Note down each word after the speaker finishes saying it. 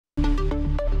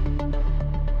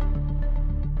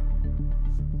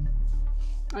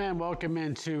And welcome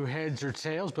into Heads or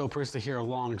Tails. Bill Priestley here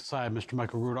alongside Mr.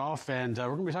 Michael Rudolph. And we're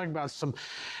going to be talking about some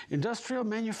industrial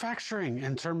manufacturing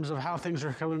in terms of how things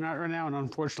are coming out right now. And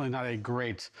unfortunately, not a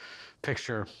great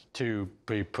picture to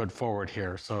be put forward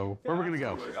here. So where we're going to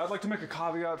go? I'd like to make a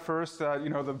caveat first that,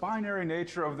 the binary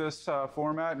nature of this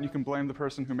format, and you can blame the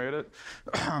person who made it,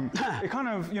 it kind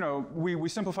of, we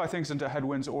simplify things into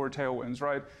headwinds or tailwinds,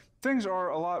 right? Things are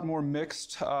a lot more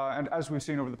mixed, and as we've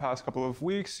seen over the past couple of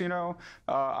weeks,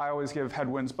 I always give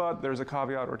headwinds, but there's a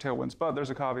caveat, or tailwinds, but there's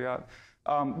a caveat.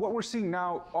 What we're seeing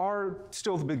now are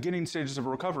still the beginning stages of a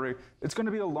recovery. It's going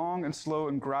to be a long and slow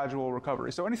and gradual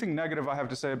recovery. So anything negative I have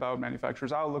to say about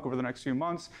manufacturers' outlook over the next few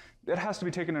months, it has to be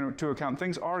taken into account.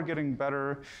 Things are getting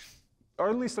better, or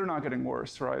at least they're not getting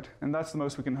worse, right? And that's the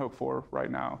most we can hope for right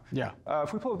now. Yeah.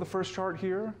 If we pull up the first chart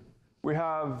here, we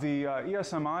have the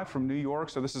ESMI from New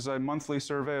York. So this is a monthly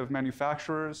survey of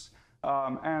manufacturers.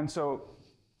 And so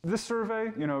this survey,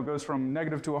 goes from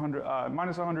negative to 100,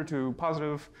 minus 100 to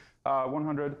positive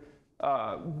 100.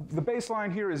 The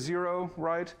baseline here is 0,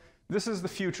 right? This is the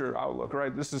future outlook,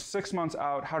 right? This is 6 months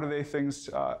out. How do they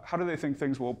think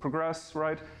things will progress,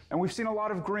 right? And we've seen a lot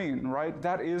of green, right?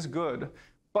 That is good.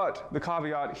 But the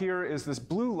caveat here is this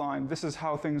blue line. This is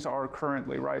how things are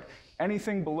currently, right?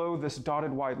 Anything below this dotted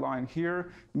white line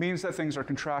here means that things are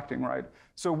contracting, right?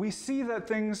 So we see that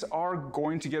things are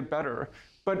going to get better.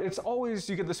 But it's always,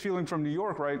 you get this feeling from New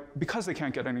York, right? Because they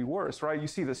can't get any worse, right? You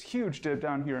see this huge dip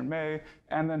down here in May,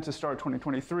 and then to start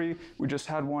 2023, we just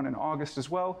had one in August as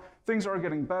well. Things are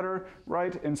getting better,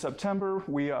 right? In September,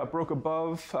 we broke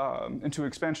above into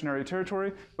expansionary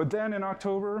territory, but then in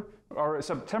October, or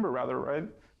September rather, right?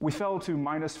 We fell to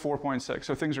minus 4.6.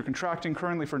 So things are contracting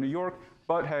currently for New York,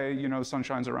 but hey, the sun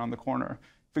shines around the corner.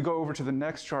 If we go over to the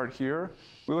next chart here,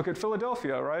 we look at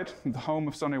Philadelphia, right? The home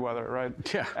of sunny weather, right?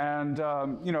 Yeah. And,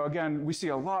 again, we see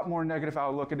a lot more negative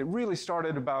outlook. And it really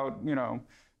started about,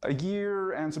 a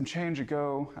year and some change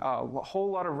ago. A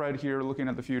whole lot of red here looking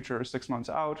at the future, 6 months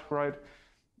out, right?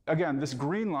 Again, this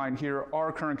green line here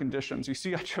are current conditions. You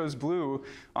see I chose blue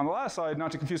on the last slide,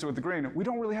 not to confuse it with the green. We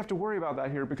don't really have to worry about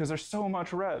that here because there's so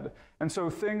much red. And so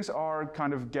things are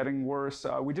kind of getting worse.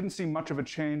 We didn't see much of a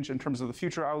change in terms of the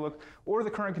future outlook or the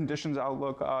current conditions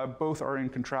outlook. Both are in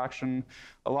contraction.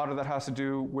 A lot of that has to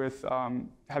do with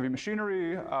heavy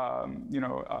machinery,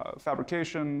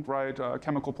 fabrication, right?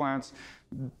 Chemical plants.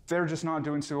 They're just not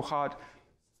doing so hot.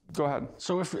 Go ahead.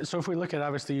 So if we look at,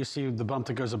 obviously you see the bump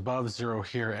that goes above 0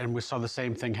 here, and we saw the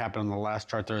same thing happen on the last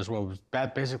chart there as well. Was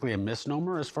that basically a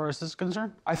misnomer as far as this is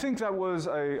concerned? I think that was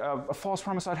a false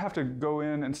promise. I'd have to go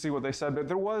in and see what they said, but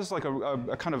there was like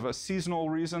a kind of a seasonal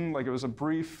reason, like it was a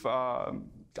brief,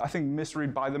 I think,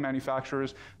 misread by the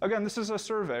manufacturers. Again, this is a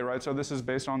survey, right? So this is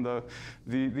based on the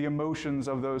emotions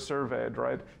of those surveyed,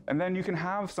 right? And then you can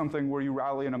have something where you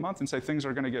rally in a month and say things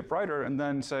are going to get brighter, and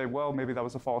then say, well, maybe that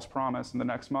was a false promise in the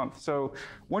next month. So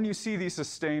when you see these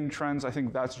sustained trends, I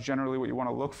think that's generally what you want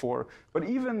to look for. But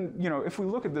even, if we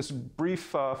look at this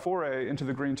brief foray into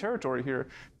the green territory here,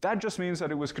 that just means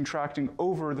that it was contracting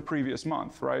over the previous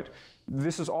month, right?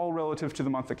 This is all relative to the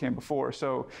month that came before.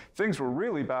 So things were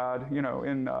really bad,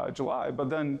 in July, but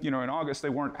then, in August, they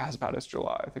weren't as bad as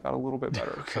July. They got a little bit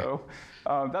better. Okay. So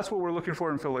that's what we're looking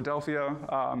for in Philadelphia.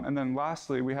 And then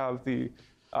lastly, we have the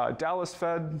Dallas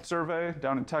Fed survey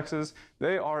down in Texas.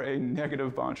 They are a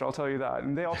negative bunch, I'll tell you that.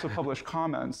 And they also publish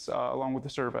comments along with the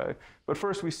survey. But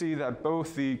first we see that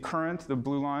both the current, the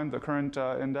blue line, the current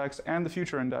index, and the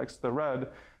future index, the red,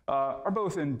 are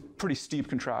both in pretty steep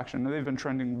contraction. They've been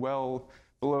trending well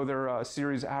below their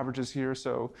series averages here.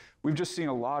 So we've just seen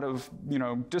a lot of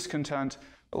discontent.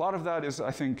 A lot of that is,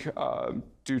 I think,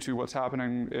 due to what's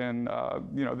happening in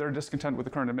their discontent with the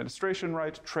current administration,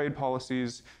 right? Trade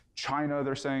policies. China,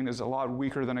 they're saying, is a lot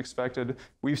weaker than expected.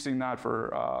 We've seen that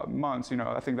for months.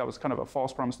 I think that was kind of a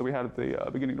false promise that we had at the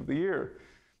beginning of the year.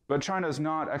 But China is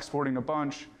not exporting a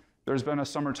bunch. There's been a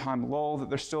summertime lull that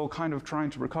they're still kind of trying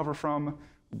to recover from.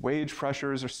 Wage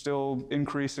pressures are still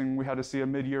increasing. We had to see a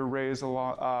mid-year raise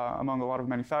among a lot of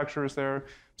manufacturers there.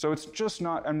 So it's just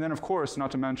not, and then of course,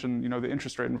 not to mention, the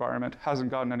interest rate environment hasn't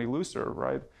gotten any looser,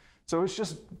 right? So it's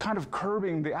just kind of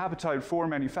curbing the appetite for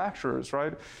manufacturers,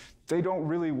 right? They don't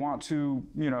really want to,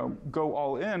 go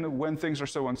all in when things are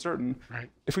so uncertain. Right.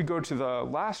 If we go to the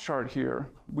last chart here,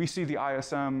 we see the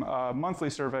ISM monthly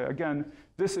survey. Again,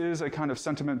 this is a kind of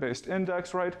sentiment-based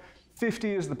index, right?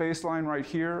 50 is the baseline right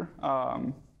here.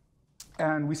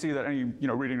 And we see that any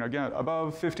reading, again,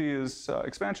 above 50 is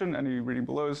expansion, any reading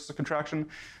below is contraction.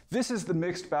 This is the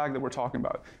mixed bag that we're talking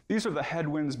about. These are the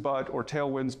headwinds but or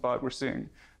tailwinds but we're seeing.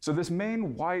 So this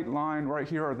main white line right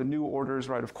here are the new orders,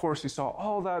 right? Of course, you saw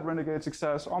all that renegade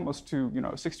success, almost to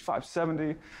 65,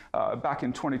 70 back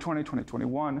in 2020,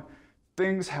 2021.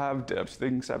 Things have dipped,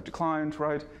 things have declined,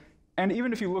 right? And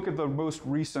even if you look at the most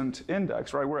recent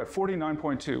index, right, we're at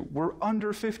 49.2, we're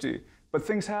under 50. But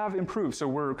things have improved, so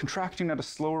we're contracting at a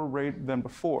slower rate than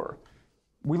before.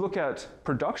 We look at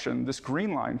production, this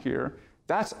green line here,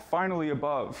 that's finally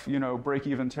above,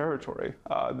 break-even territory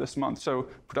this month. So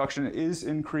production is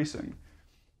increasing.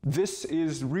 This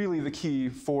is really the key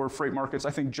for freight markets.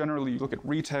 I think generally you look at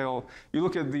retail, you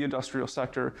look at the industrial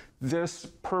sector, this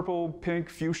purple, pink,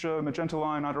 fuchsia, magenta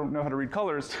line, I don't know how to read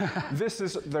colors, this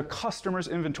is the customer's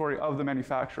inventory of the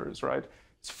manufacturers, right?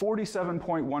 It's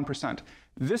 47.1%.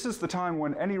 This is the time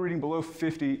when any reading below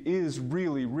 50 is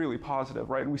really, really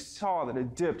positive, right? And we saw that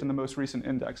it dipped in the most recent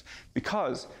index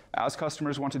because as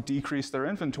customers want to decrease their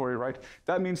inventory, right,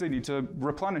 that means they need to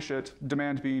replenish it,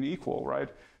 demand being equal, right?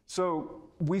 So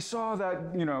we saw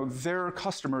that, their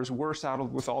customers were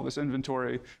saddled with all this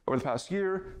inventory over the past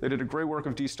year. They did a great work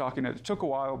of destocking it. It took a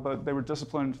while, but they were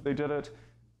disciplined. They did it.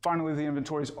 Finally, the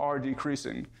inventories are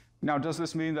decreasing. Now, does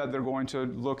this mean that they're going to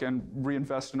look and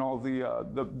reinvest in all their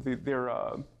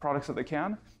products that they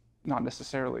can? Not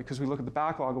necessarily, because we look at the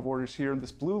backlog of orders here in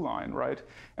this blue line, right?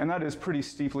 And that is pretty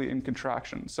steeply in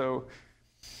contraction. So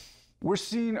we're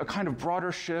seeing a kind of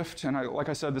broader shift, and like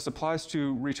I said, this applies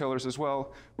to retailers as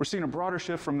well. We're seeing a broader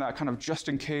shift from that kind of just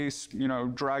in case,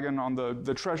 dragon on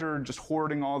the treasure, just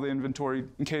hoarding all the inventory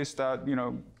in case that,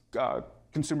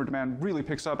 consumer demand really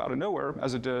picks up out of nowhere,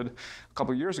 as it did a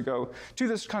couple of years ago, to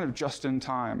this kind of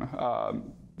just-in-time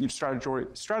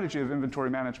strategy of inventory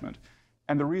management.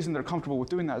 And the reason they're comfortable with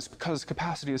doing that is because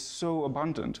capacity is so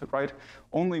abundant, right?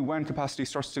 Only when capacity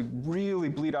starts to really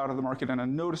bleed out of the market in a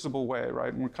noticeable way,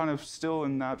 right? And we're kind of still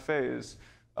in that phase,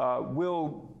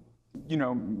 will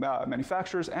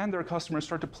manufacturers and their customers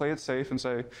start to play it safe and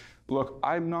say, look,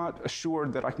 I'm not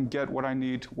assured that I can get what I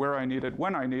need, where I need it,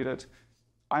 when I need it.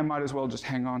 I might as well just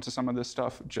hang on to some of this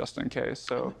stuff just in case.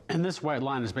 So, and this white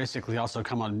line has basically also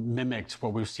come on mimicked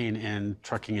what we've seen in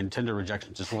trucking and tender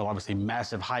rejections as well. Obviously,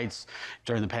 massive heights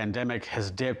during the pandemic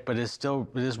has dipped, but it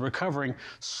is recovering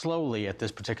slowly at this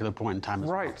particular point in time.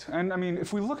 Right, and I mean,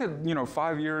 if we look at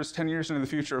 5 years, 10 years into the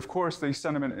future, of course, the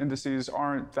sentiment indices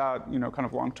aren't that kind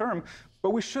of long term,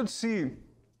 but we should see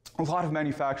a lot of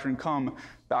manufacturing come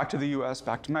back to the US,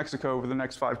 back to Mexico over the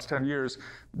next 5 to 10 years.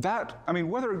 That, I mean,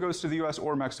 whether it goes to the US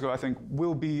or Mexico, I think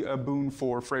will be a boon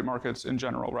for freight markets in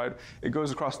general, right? It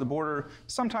goes across the border.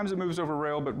 Sometimes it moves over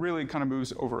rail, but really kind of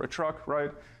moves over a truck,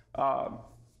 right?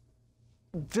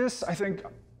 This, I think,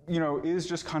 is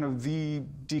just kind of the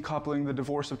decoupling, the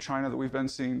divorce of China that we've been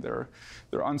seeing. They're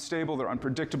unstable, they're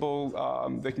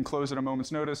unpredictable, they can close at a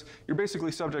moment's notice. You're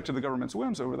basically subject to the government's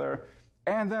whims over there.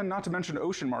 And then, not to mention,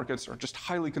 ocean markets are just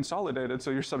highly consolidated,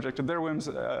 so you're subject to their whims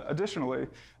additionally.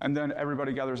 And then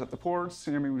everybody gathers at the ports.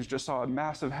 I mean, we just saw a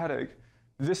massive headache.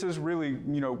 This is really,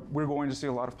 we're going to see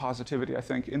a lot of positivity, I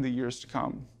think, in the years to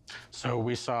come. So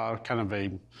we saw kind of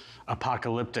a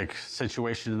apocalyptic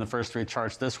situation in the first three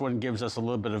charts. This one gives us a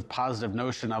little bit of positive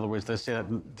notion. In other words, they say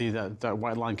that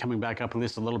white line coming back up at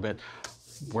least a little bit.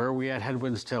 Where are we at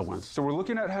headwinds, tailwinds? So we're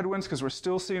looking at headwinds because we're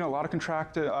still seeing a lot of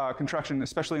contraction,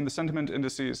 especially in the sentiment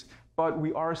indices, but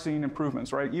we are seeing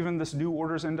improvements, right? Even this new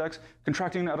orders index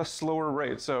contracting at a slower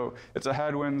rate. So it's a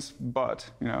headwinds, but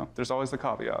there's always the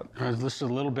caveat. There's just a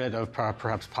little bit of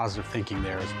perhaps positive thinking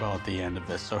there as well at the end of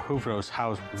this. So who knows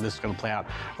how this is going to play out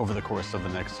over the course of the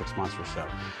next 6 months or so.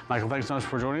 Michael, thanks so much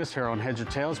for joining us here on Heads or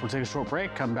Tails. We'll take a short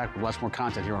break, come back with lots more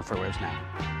content here on Freightwaves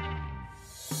Now.